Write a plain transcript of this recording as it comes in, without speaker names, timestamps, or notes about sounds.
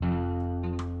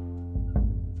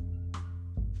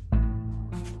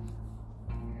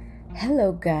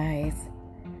Hello guys,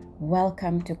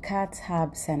 welcome to Cat's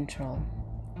Hub Central,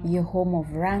 your home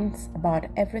of rants about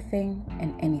everything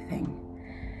and anything.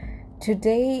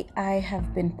 Today I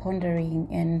have been pondering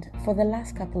and for the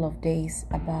last couple of days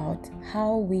about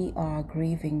how we are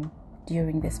grieving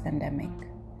during this pandemic.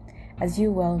 As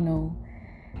you well know,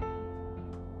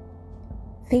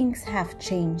 things have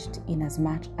changed in as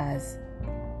much as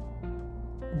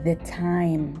the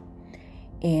time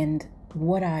and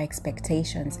what our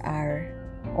expectations are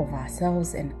of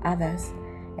ourselves and others,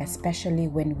 especially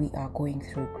when we are going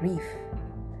through grief.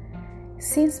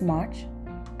 Since March,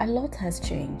 a lot has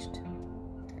changed.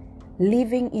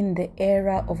 Living in the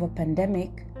era of a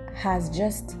pandemic has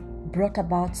just brought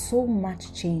about so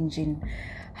much change in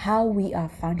how we are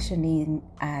functioning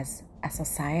as a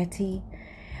society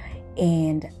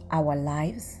and our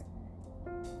lives,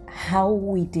 how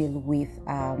we deal with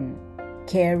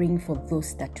caring for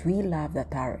those that we love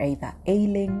that are either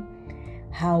ailing,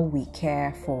 how we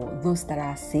care for those that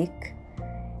are sick,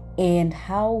 and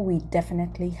how we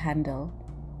definitely handle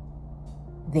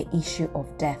the issue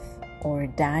of death or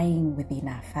dying within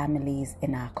our families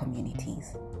and our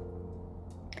communities.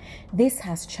 This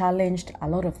has challenged a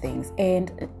lot of things,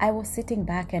 and I was sitting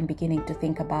back and beginning to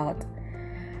think about,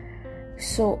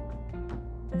 so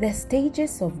the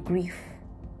stages of grief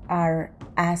are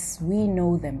as we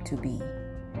know them to be.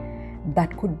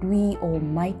 But could we or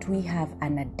might we have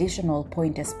an additional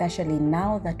point, especially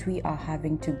now that we are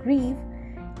having to grieve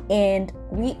and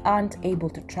we aren't able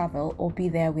to travel or be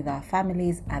there with our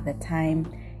families at the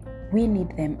time we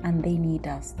need them and they need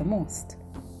us the most?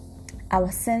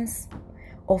 Our sense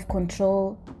of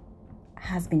control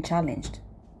has been challenged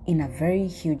in a very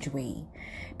huge way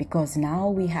because now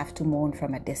we have to mourn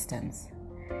from a distance.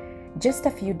 Just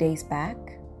a few days back,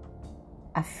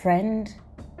 a friend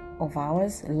of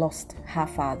ours lost her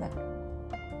father.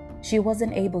 She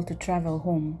wasn't able to travel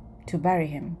home to bury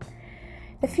him.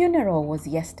 The funeral was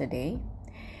yesterday,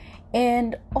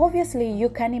 and obviously you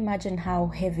can imagine how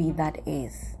heavy that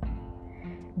is.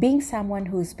 Being someone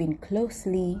who's been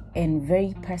closely and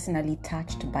very personally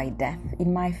touched by death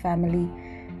in my family,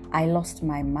 I lost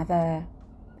my mother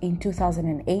in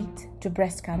 2008 to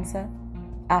breast cancer.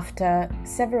 After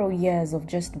several years of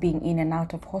just being in and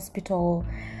out of hospital,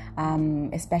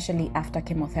 especially after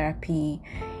chemotherapy,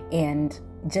 and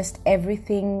just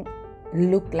everything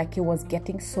looked like it was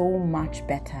getting so much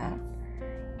better.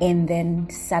 And then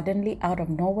suddenly out of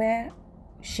nowhere,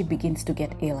 she begins to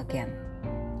get ill again.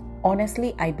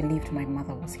 Honestly, I believed my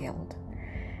mother was healed.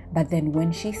 But then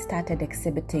when she started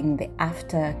exhibiting the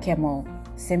after chemo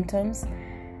symptoms,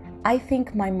 I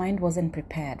think my mind wasn't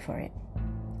prepared for it.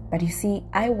 But you see,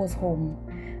 I was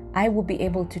home. I would be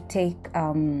able to take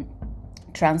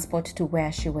transport to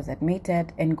where she was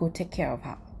admitted and go take care of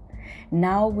her.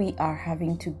 Now we are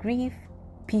having to grieve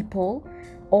people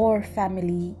or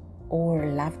family or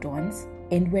loved ones,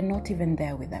 and we're not even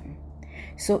there with them.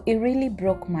 So it really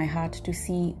broke my heart to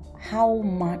see how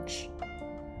much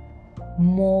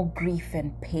more grief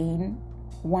and pain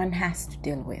one has to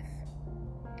deal with.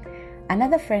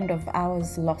 Another friend of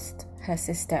ours lost her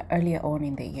sister earlier on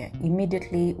in the year,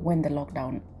 immediately when the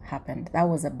lockdown happened. That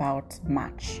was about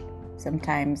March,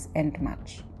 sometimes end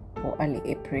March or early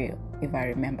April, if I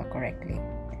remember correctly.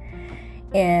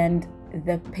 And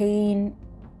the pain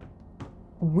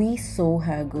we saw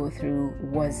her go through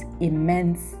was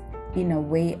immense in a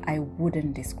way I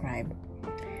wouldn't describe.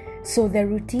 So the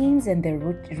routines and the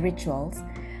rituals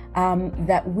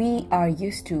that we are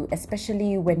used to,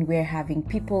 especially when we're having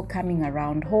people coming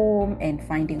around home and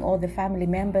finding all the family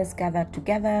members gathered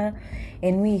together,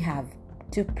 and we have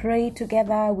to pray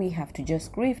together, we have to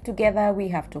just grieve together, we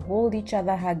have to hold each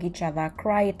other, hug each other,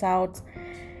 cry it out.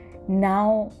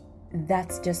 Now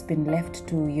that's just been left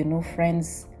to,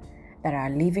 friends that are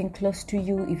living close to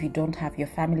you. If you don't have your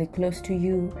family close to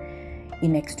you,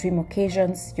 in extreme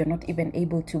occasions, you're not even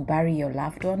able to bury your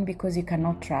loved one because you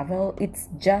cannot travel. It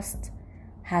just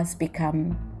has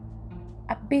become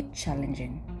a bit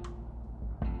challenging.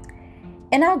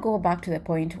 And I'll go back to the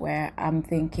point where I'm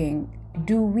thinking,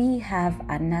 do we have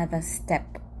another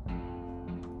step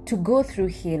to go through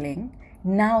healing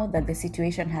now that the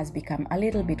situation has become a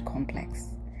little bit complex?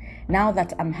 Now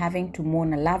that I'm having to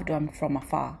mourn a loved one from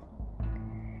afar,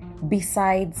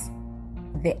 besides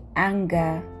the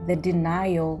anger, the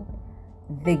denial,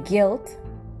 the guilt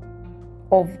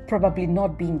of probably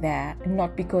not being there,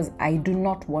 not because I do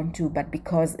not want to, but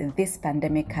because this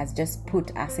pandemic has just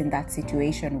put us in that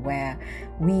situation where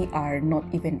we are not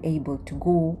even able to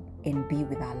go and be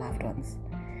with our loved ones.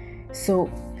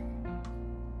 So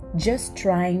just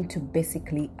trying to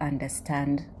basically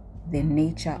understand the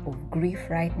nature of grief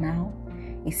right now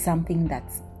is something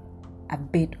that's a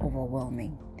bit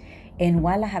overwhelming. And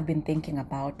while I have been thinking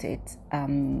about it,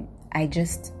 I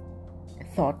just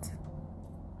thought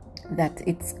that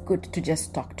it's good to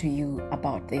just talk to you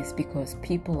about this, because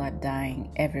people are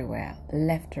dying everywhere,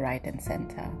 left, right, and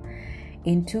center.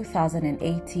 In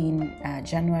 2018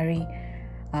 January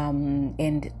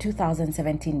and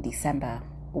 2017 December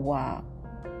were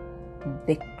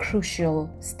the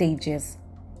crucial stages,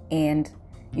 and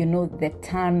the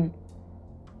turn,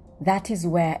 that is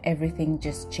where everything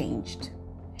just changed.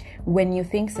 When you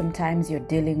think sometimes you're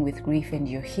dealing with grief and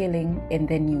you're healing, and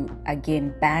then you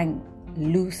again bang,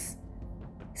 lose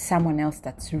someone else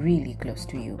that's really close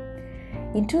to you.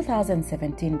 In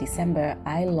 2017 December,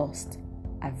 I lost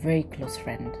a very close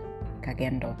friend,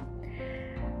 Kagendo.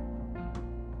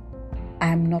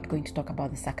 I'm not going to talk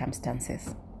about the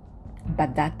circumstances,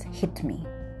 but that hit me.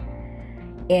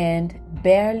 And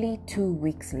barely 2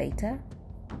 weeks later,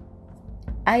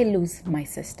 I lose my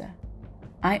sister.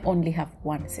 I only have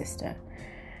one sister.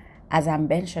 As I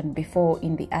mentioned before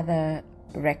in the other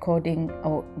recording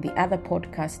or the other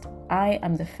podcast, I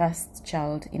am the first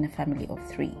child in a family of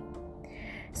 3.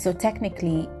 So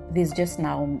technically, there's just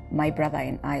now my brother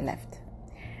and I left.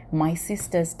 My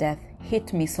sister's death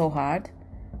hit me so hard,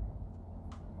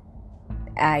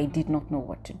 I did not know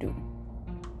what to do.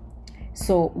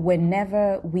 So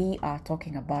whenever we are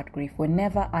talking about grief,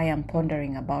 whenever I am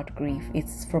pondering about grief,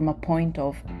 it's from a point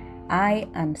of I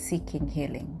am seeking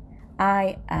healing.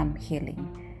 I am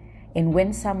healing. And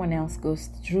when someone else goes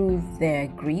through their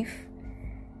grief,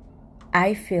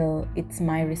 I feel it's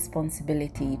my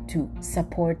responsibility to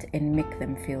support and make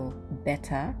them feel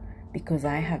better, because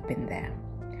I have been there.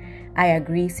 I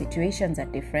agree, situations are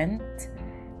different.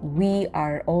 We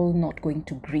are all not going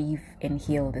to grieve and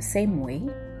heal the same way.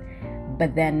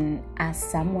 But then, as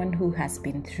someone who has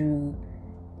been through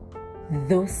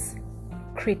those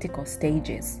critical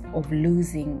stages of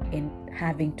losing and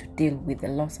having to deal with the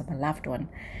loss of a loved one,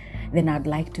 then I'd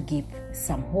like to give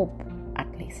some hope,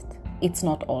 at least. It's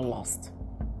not all lost.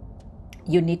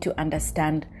 You need to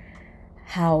understand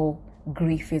how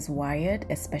grief is wired,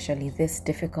 especially this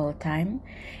difficult time,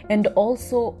 and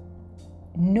also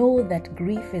know that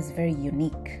grief is very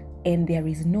unique and there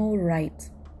is no right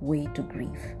way to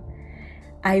grieve.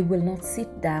 I will not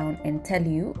sit down and tell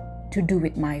you to do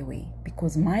it my way,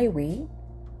 because my way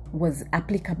was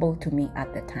applicable to me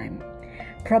at the time.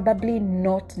 Probably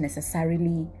not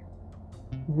necessarily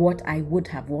what I would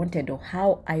have wanted or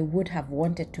how I would have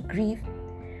wanted to grieve,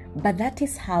 but that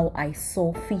is how I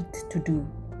saw fit to do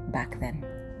back then.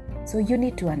 So you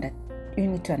need to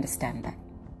understand that.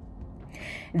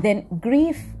 Then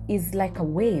grief is like a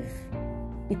wave.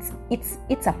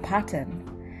 It's a pattern,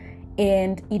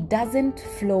 and it doesn't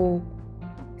flow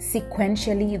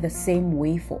sequentially the same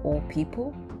way for all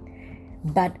people.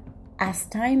 But as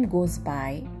time goes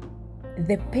by,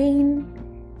 the pain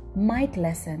might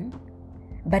lessen,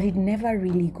 but it never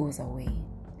really goes away.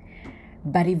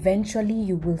 But eventually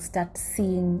you will start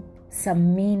seeing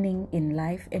some meaning in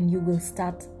life, and you will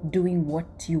start doing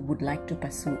what you would like to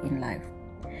pursue in life.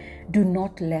 Do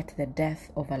not let the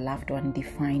death of a loved one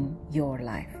define your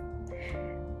life.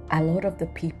 A lot of the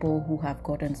people who have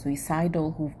gotten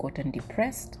suicidal, who've gotten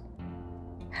depressed,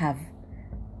 have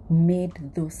made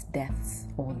those deaths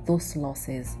or those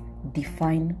losses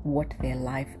define what their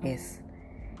life is.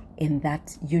 And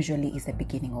that usually is the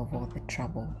beginning of all the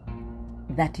trouble.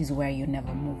 That is where you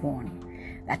never move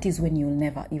on. That is when you'll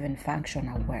never even function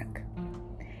at work.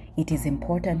 It is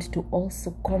important to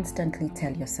also constantly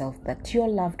tell yourself that your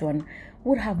loved one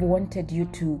would have wanted you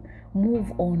to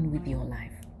move on with your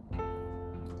life.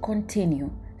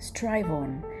 Continue, strive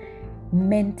on,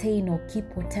 maintain or keep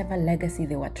whatever legacy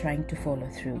they were trying to follow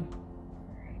through.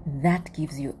 That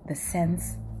gives you the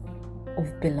sense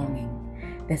of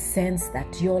belonging, the sense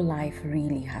that your life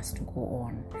really has to go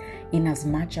on. In as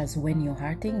much as when you're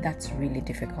hurting, that's really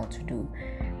difficult to do.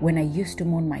 When I used to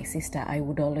mourn my sister, I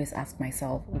would always ask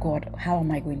myself, God, how am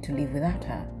I going to live without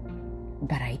her?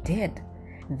 But I did.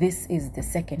 This is the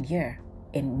second year,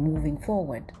 and moving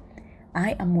forward,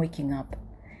 I am waking up,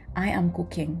 I am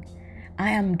cooking, I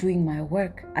am doing my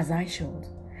work as I should.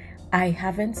 I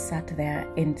haven't sat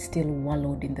there and still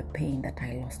wallowed in the pain that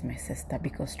I lost my sister,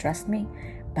 because trust me,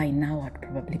 by now I'd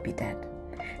probably be dead.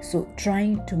 So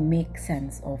trying to make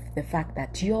sense of the fact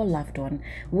that your loved one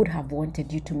would have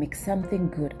wanted you to make something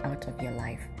good out of your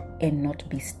life and not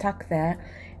be stuck there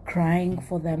crying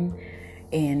for them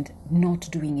and not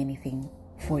doing anything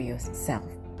for yourself.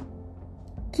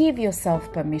 Give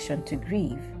yourself permission to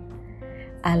grieve.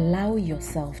 Allow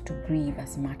yourself to grieve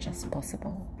as much as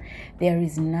possible. There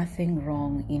is nothing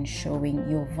wrong in showing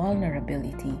your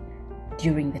vulnerability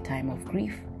during the time of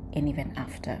grief and even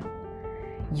after.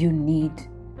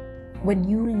 When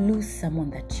you lose someone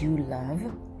that you love,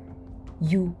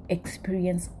 you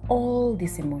experience all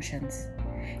these emotions.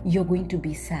 You're going to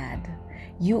be sad.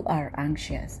 You are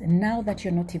anxious. Now that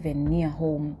you're not even near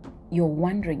home, you're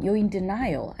wondering, you're in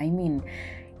denial. I mean,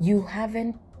 you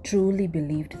haven't truly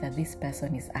believed that this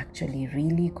person is actually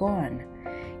really gone.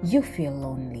 You feel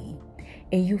lonely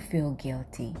and you feel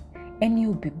guilty and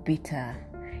you'll be bitter,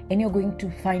 and you're going to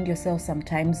find yourself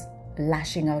sometimes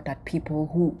lashing out at people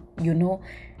who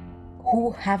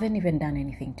haven't even done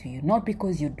anything to you. Not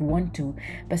because you'd want to,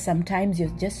 but sometimes you're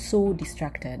just so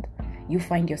distracted. You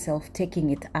find yourself taking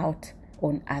it out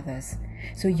on others.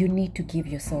 So you need to give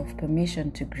yourself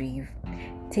permission to grieve.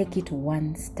 Take it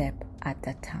one step at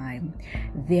a time.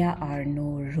 There are no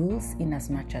rules in as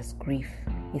much as grief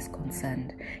is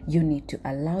concerned. You need to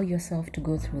allow yourself to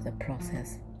go through the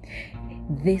process.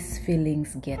 These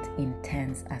feelings get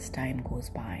intense as time goes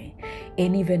by,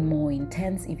 and even more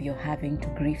intense if you're having to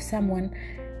grieve someone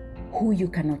who you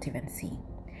cannot even see.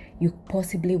 You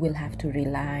possibly will have to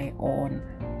rely on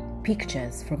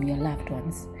pictures from your loved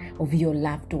ones, of your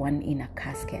loved one in a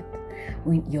casket,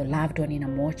 your loved one in a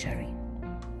mortuary,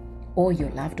 or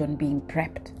your loved one being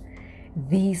prepped.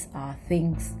 These are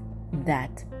things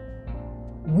that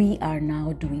we are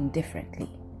now doing differently.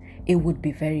 It would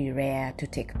be very rare to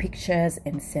take pictures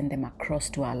and send them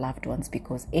across to our loved ones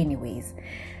because anyways,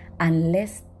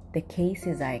 unless the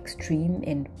cases are extreme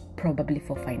and probably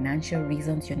for financial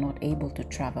reasons you're not able to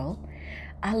travel,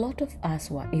 a lot of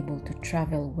us were able to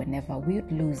travel whenever we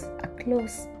would lose a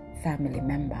close family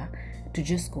member to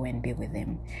just go and be with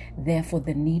them. Therefore,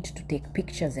 the need to take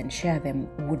pictures and share them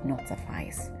would not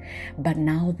suffice. But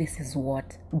now this is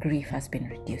what grief has been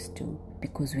reduced to,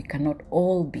 because we cannot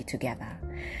all be together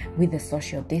with the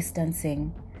social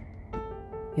distancing,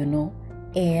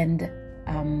 and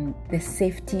the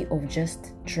safety of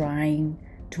just trying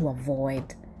to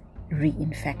avoid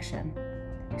reinfection.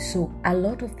 So a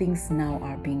lot of things now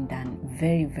are being done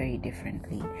very, very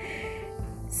differently.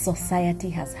 Society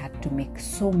has had to make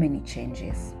so many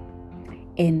changes,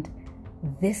 and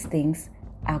these things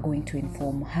are going to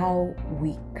inform how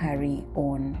we carry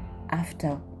on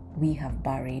after we have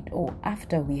buried or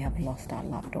after we have lost our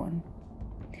loved one.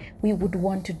 We would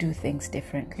want to do things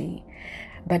differently,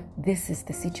 but this is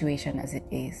the situation as it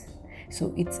is.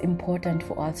 So it's important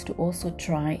for us to also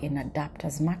try and adapt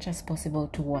as much as possible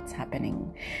to what's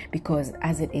happening, because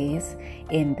as it is,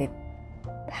 and the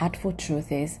hurtful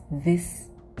truth is, this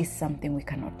is something we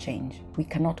cannot change. We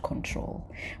cannot control.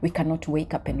 We cannot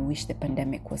wake up and wish the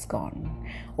pandemic was gone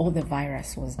or the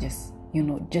virus was just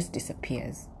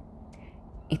disappears.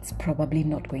 It's probably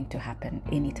not going to happen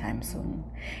anytime soon.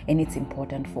 And it's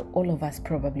important for all of us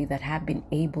probably that have been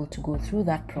able to go through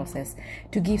that process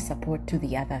to give support to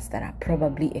the others that are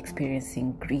probably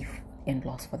experiencing grief and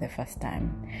loss for the first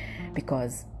time,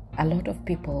 because a lot of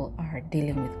people are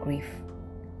dealing with grief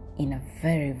in a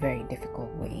very, very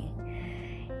difficult way.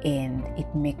 And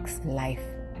it makes life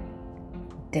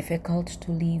difficult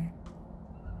to live.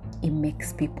 It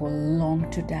makes people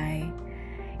long to die.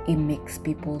 It makes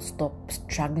people stop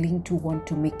struggling to want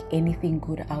to make anything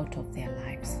good out of their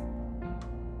lives.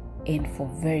 And for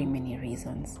very many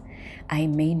reasons. I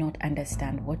may not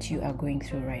understand what you are going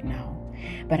through right now,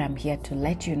 but I'm here to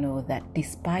let you know that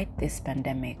despite this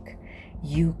pandemic,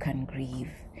 you can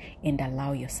grieve and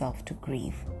allow yourself to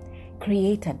grieve.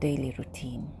 Create a daily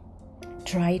routine.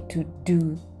 Try to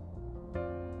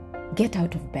get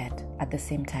out of bed at the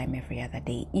same time every other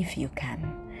day if you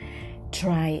can.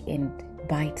 Try and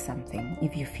bite something.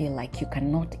 If you feel like you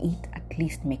cannot eat, at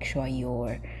least make sure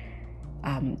you're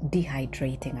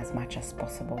dehydrating as much as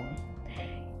possible.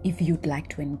 If you'd like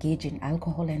to engage in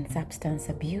alcohol and substance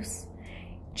abuse,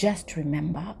 just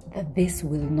remember that this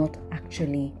will not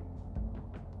actually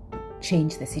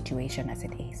change the situation as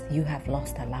it is. You have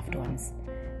lost a loved one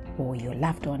or your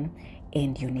loved one,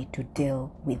 and you need to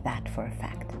deal with that for a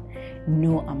fact.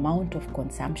 No amount of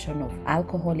consumption of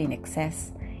alcohol in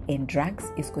excess and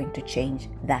drugs is going to change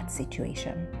that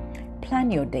situation.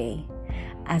 Plan your day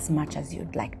as much as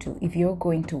you'd like to. If you're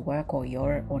going to work or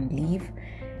you're on leave,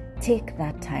 take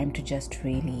that time to just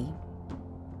really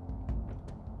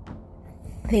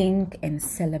think and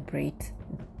celebrate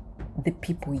the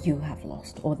people you have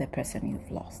lost or the person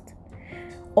you've lost.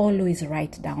 Always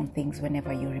write down things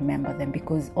whenever you remember them,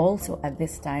 because also at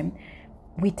this time,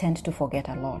 we tend to forget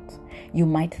a lot. You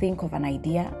might think of an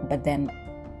idea, but then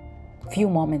few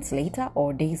moments later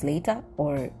or days later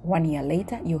or 1 year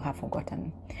later, you have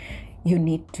forgotten. You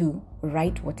need to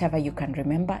write whatever you can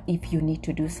remember. If you need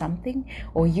to do something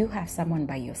or you have someone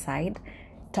by your side,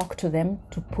 talk to them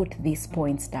to put these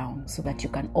points down so that you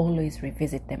can always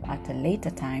revisit them at a later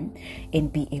time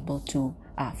and be able to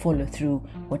follow through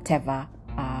whatever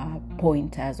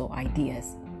pointers or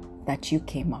ideas that you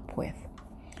came up with.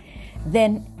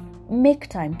 Then make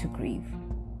time to grieve,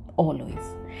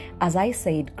 always. As I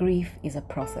said, grief is a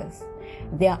process.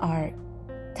 There are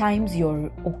times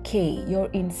you're okay, you're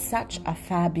in such a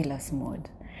fabulous mood,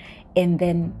 and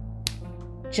then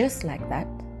just like that,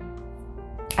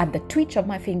 at the twitch of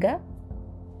my finger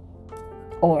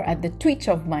or at the twitch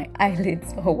of my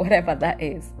eyelids or whatever that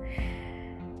is,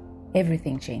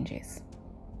 everything changes.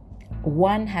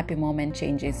 One happy moment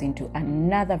changes into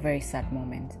another very sad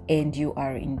moment, and you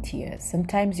are in tears.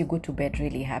 Sometimes you go to bed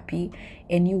really happy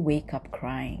and you wake up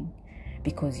crying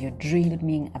because you're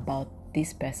dreaming about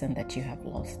this person that you have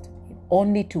lost,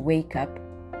 only to wake up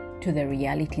to the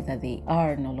reality that they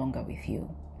are no longer with you.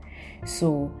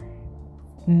 So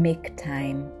make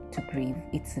time to grieve.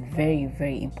 It's very,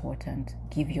 very important.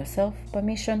 Give yourself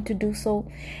permission to do so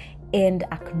and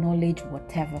acknowledge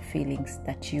whatever feelings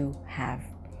that you have.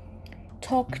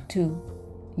 Talk to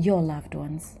your loved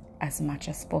ones as much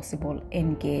as possible.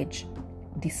 Engage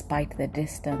despite the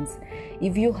distance.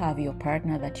 If you have your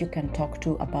partner that you can talk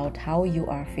to about how you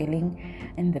are feeling,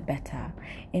 and the better.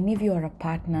 And if you are a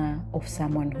partner of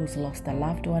someone who's lost a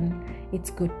loved one, it's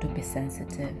good to be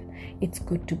sensitive. It's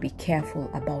good to be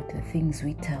careful about the things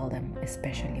we tell them,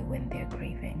 especially when they're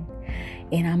grieving.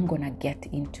 And I'm gonna get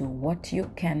into what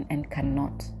you can and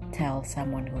cannot tell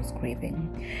someone who's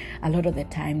grieving. A lot of the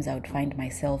times I would find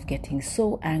myself getting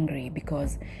so angry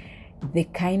because the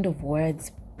kind of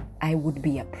words I would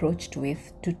be approached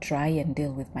with to try and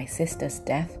deal with my sister's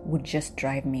death would just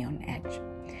drive me on edge.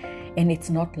 And it's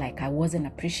not like I wasn't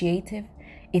appreciative.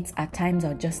 It's at times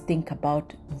I'll just think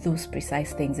about those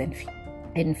precise things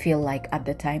and feel like at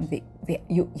the time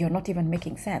you're not even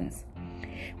making sense.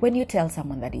 When you tell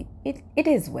someone that it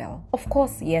is well, of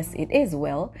course, yes, it is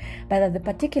well, but at the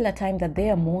particular time that they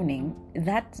are mourning,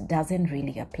 that doesn't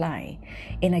really apply.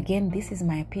 And again, this is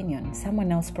my opinion.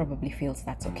 Someone else probably feels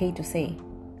that's okay to say.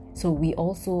 So we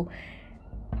also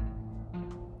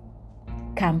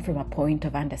come from a point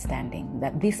of understanding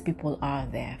that these people are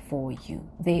there for you.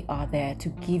 They are there to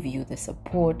give you the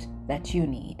support that you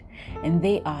need. And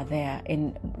they are there,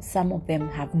 and some of them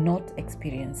have not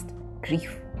experienced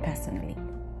grief personally.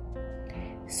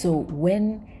 So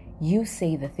when you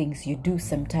say the things you do,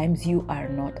 sometimes you are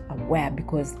not aware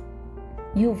because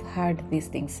you've heard these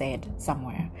things said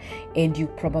somewhere and you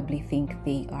probably think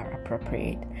they are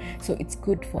appropriate. So it's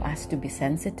good for us to be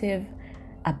sensitive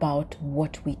about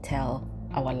what we tell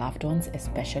our loved ones,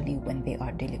 especially when they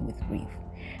are dealing with grief.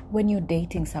 When you're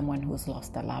dating someone who's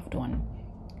lost a loved one,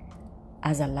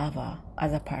 as a lover,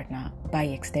 as a partner, by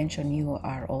extension, you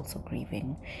are also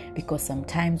grieving, because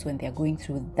sometimes when they're going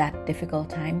through that difficult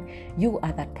time, you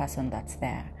are that person that's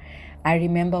there. I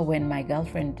remember when my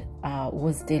girlfriend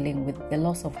was dealing with the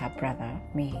loss of her brother,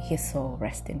 may his soul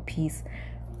rest in peace.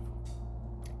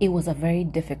 It was a very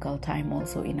difficult time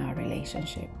also in our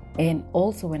relationship. And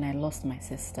also when I lost my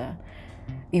sister,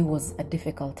 it was a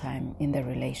difficult time in the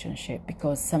relationship,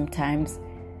 because sometimes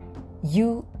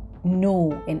you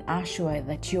know and are sure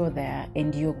that you're there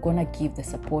and you're gonna give the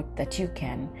support that you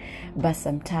can, but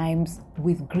sometimes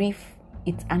with grief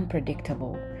it's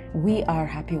unpredictable. We are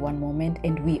happy one moment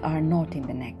and we are not in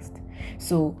the next.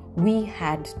 So we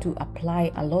had to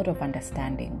apply a lot of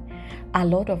understanding, a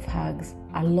lot of hugs,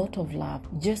 a lot of love,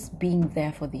 just being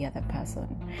there for the other person.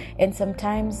 And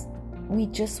sometimes we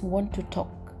just want to talk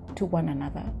to one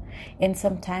another. And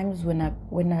sometimes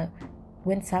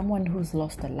when someone who's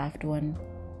lost a loved one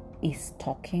is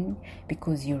talking,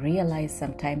 because you realize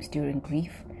sometimes during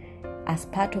grief, as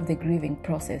part of the grieving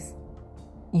process,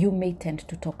 you may tend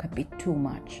to talk a bit too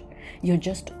much. You're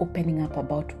just opening up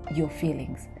about your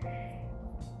feelings.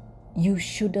 You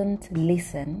shouldn't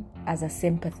listen as a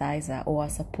sympathizer or a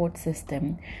support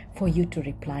system for you to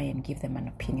reply and give them an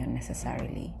opinion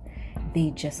necessarily.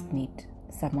 They just need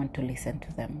someone to listen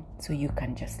to them. So you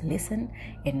can just listen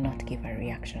and not give a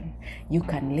reaction. You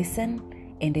can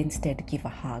listen and instead give a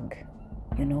hug,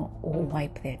 or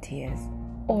wipe their tears,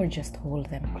 or just hold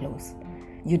them close.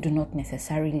 You do not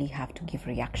necessarily have to give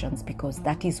reactions, because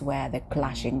that is where the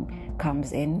clashing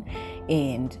comes in.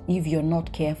 And if you're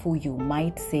not careful, you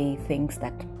might say things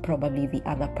that probably the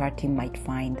other party might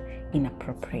find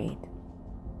inappropriate.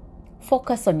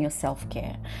 Focus on your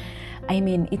self-care.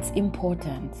 It's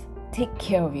important. Take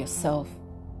care of yourself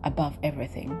above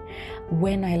everything.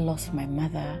 When I lost my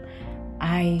mother,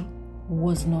 I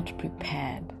was not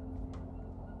prepared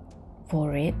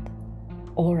for it,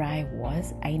 or I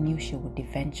knew she would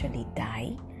eventually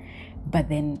die, but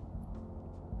then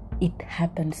it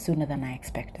happened sooner than I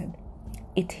expected.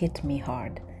 It hit me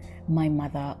hard. My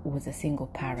mother was a single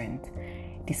parent,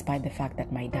 despite the fact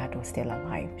that my dad was still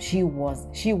alive. She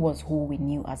was who we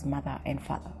knew as mother and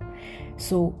father.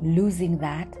 So losing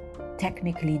that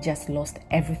technically just lost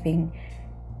everything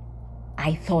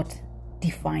I thought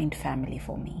defined family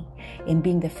for me. In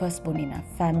being the firstborn in a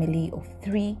family of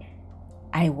 3,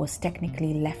 I was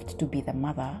technically left to be the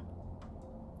mother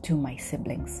to my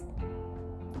siblings,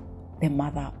 the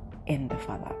mother and the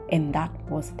father, and that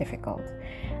was difficult.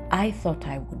 I thought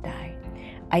I would die.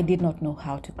 I did not know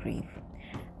how to grieve.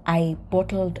 I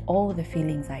bottled all the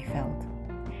feelings I felt,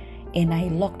 and I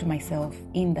locked myself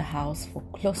in the house for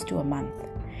close to a month.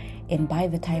 And by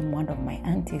the time one of my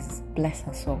aunties, bless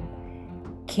her soul,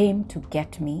 came to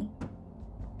get me,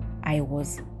 I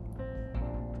was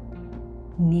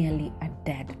nearly a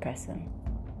dead person.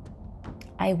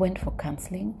 I went for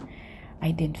counseling.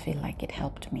 I didn't feel like it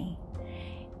helped me.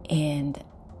 And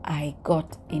I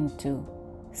got into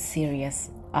serious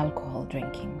alcohol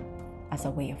drinking as a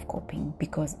way of coping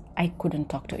because I couldn't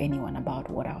talk to anyone about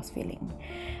what I was feeling.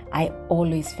 I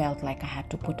always felt like I had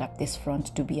to put up this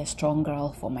front to be a strong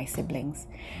girl for my siblings.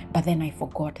 But then I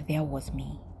forgot there was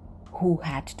me who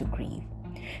had to grieve.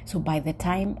 So by the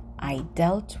time I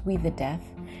dealt with the death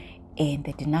and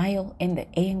the denial and the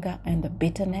anger and the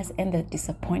bitterness and the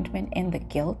disappointment and the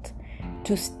guilt,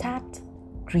 to start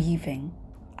grieving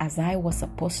as I was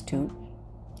supposed to,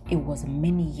 it was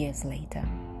many years later.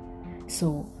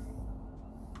 So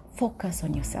focus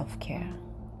on your self-care.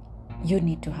 You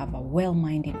need to have a well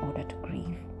mind in order to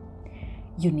grieve.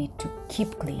 You need to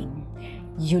keep clean.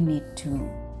 You need to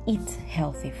eat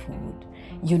healthy food.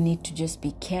 You need to just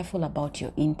be careful about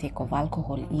your intake of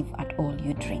alcohol if at all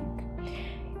you drink.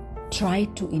 Try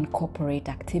to incorporate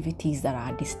activities that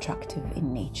are destructive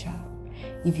in nature.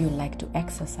 If you like to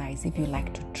exercise, if you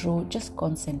like to draw, just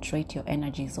concentrate your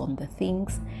energies on the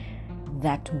things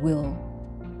that will,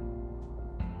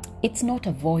 it's not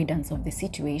avoidance of the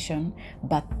situation,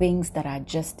 but things that are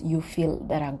just, you feel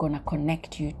that are going to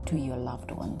connect you to your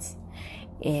loved ones.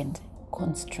 And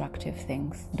constructive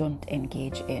things. Don't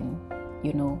engage in,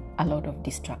 a lot of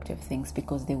destructive things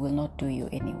because they will not do you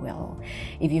any well.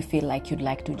 If you feel like you'd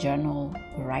like to journal,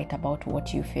 write about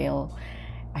what you feel,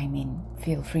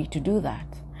 feel free to do that.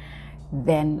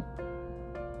 Then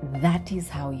that is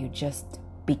how you just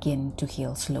begin to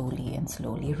heal slowly and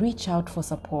slowly. Reach out for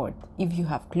support. If you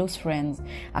have close friends,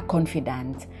 a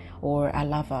confidant, or a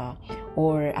lover,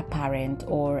 or a parent,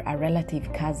 or a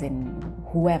relative, cousin,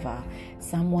 whoever,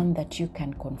 someone that you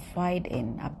can confide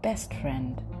in, a best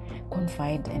friend,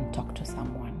 confide and talk to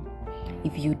someone.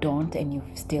 If you don't and you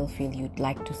still feel you'd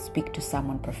like to speak to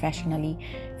someone professionally,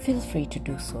 feel free to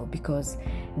do so, because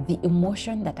the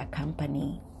emotion that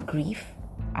accompany grief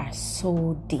are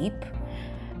so deep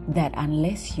that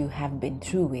unless you have been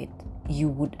through it, you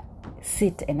would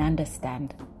sit and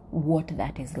understand what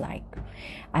that is like.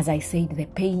 As I said, the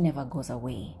pain never goes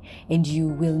away, and you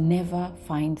will never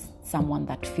find someone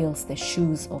that fills the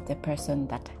shoes of the person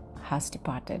that has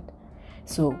departed.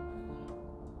 So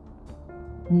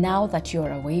now that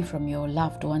you're away from your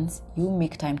loved ones, you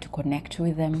make time to connect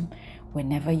with them.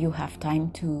 Whenever you have time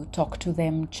to talk to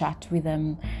them, chat with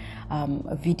them,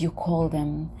 video call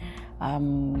them.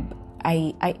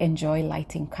 I enjoy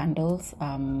lighting candles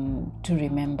to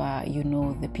remember,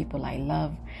 the people I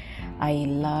love. I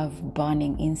love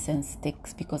burning incense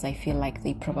sticks because I feel like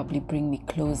they probably bring me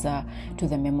closer to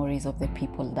the memories of the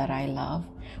people that I love.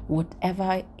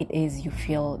 Whatever it is you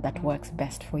feel that works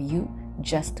best for you,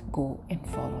 just go and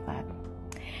follow that.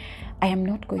 I am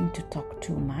not going to talk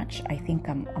too much. I think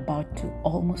I'm about to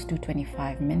almost do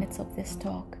 25 minutes of this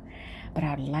talk, but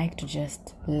I'd like to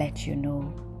just let you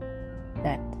know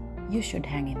that you should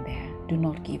hang in there. Do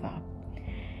not give up.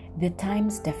 The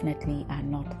times definitely are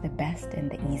not the best and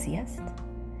the easiest,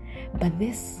 but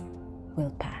this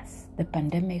will pass. The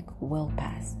pandemic will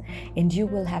pass, and you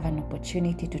will have an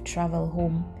opportunity to travel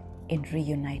home and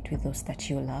reunite with those that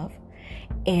you love,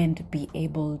 and be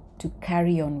able to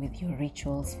carry on with your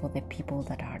rituals for the people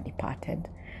that are departed.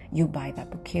 You buy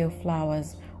that bouquet of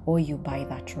flowers, or you buy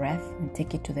that wreath and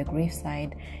take it to the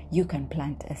graveside. You can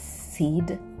plant a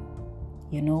seed,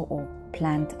 or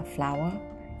plant a flower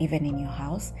even in your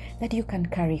house that you can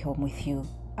carry home with you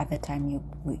at the time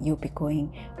you'll be going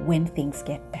when things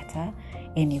get better,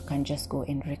 and you can just go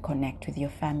and reconnect with your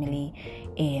family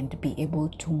and be able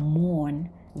to mourn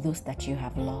those that you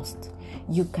have lost.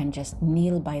 You can just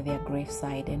kneel by their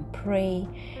graveside and pray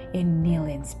and kneel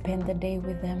and spend the day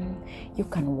with them. You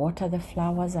can water the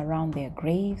flowers around their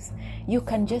graves. You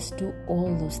can just do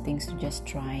all those things to just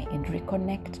try and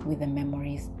reconnect with the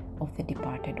memories of the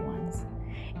departed ones.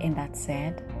 And that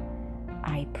said,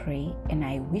 I pray and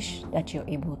I wish that you're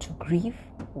able to grieve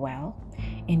well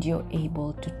and you're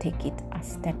able to take it a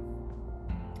step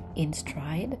in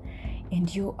stride,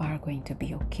 and you are going to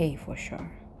be okay for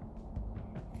sure.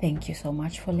 Thank you so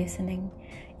much for listening.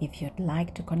 If you'd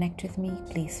like to connect with me,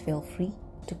 please feel free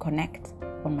to connect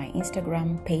on my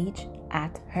Instagram page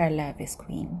at Her Love is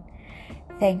Queen.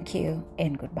 Thank you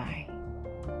and goodbye.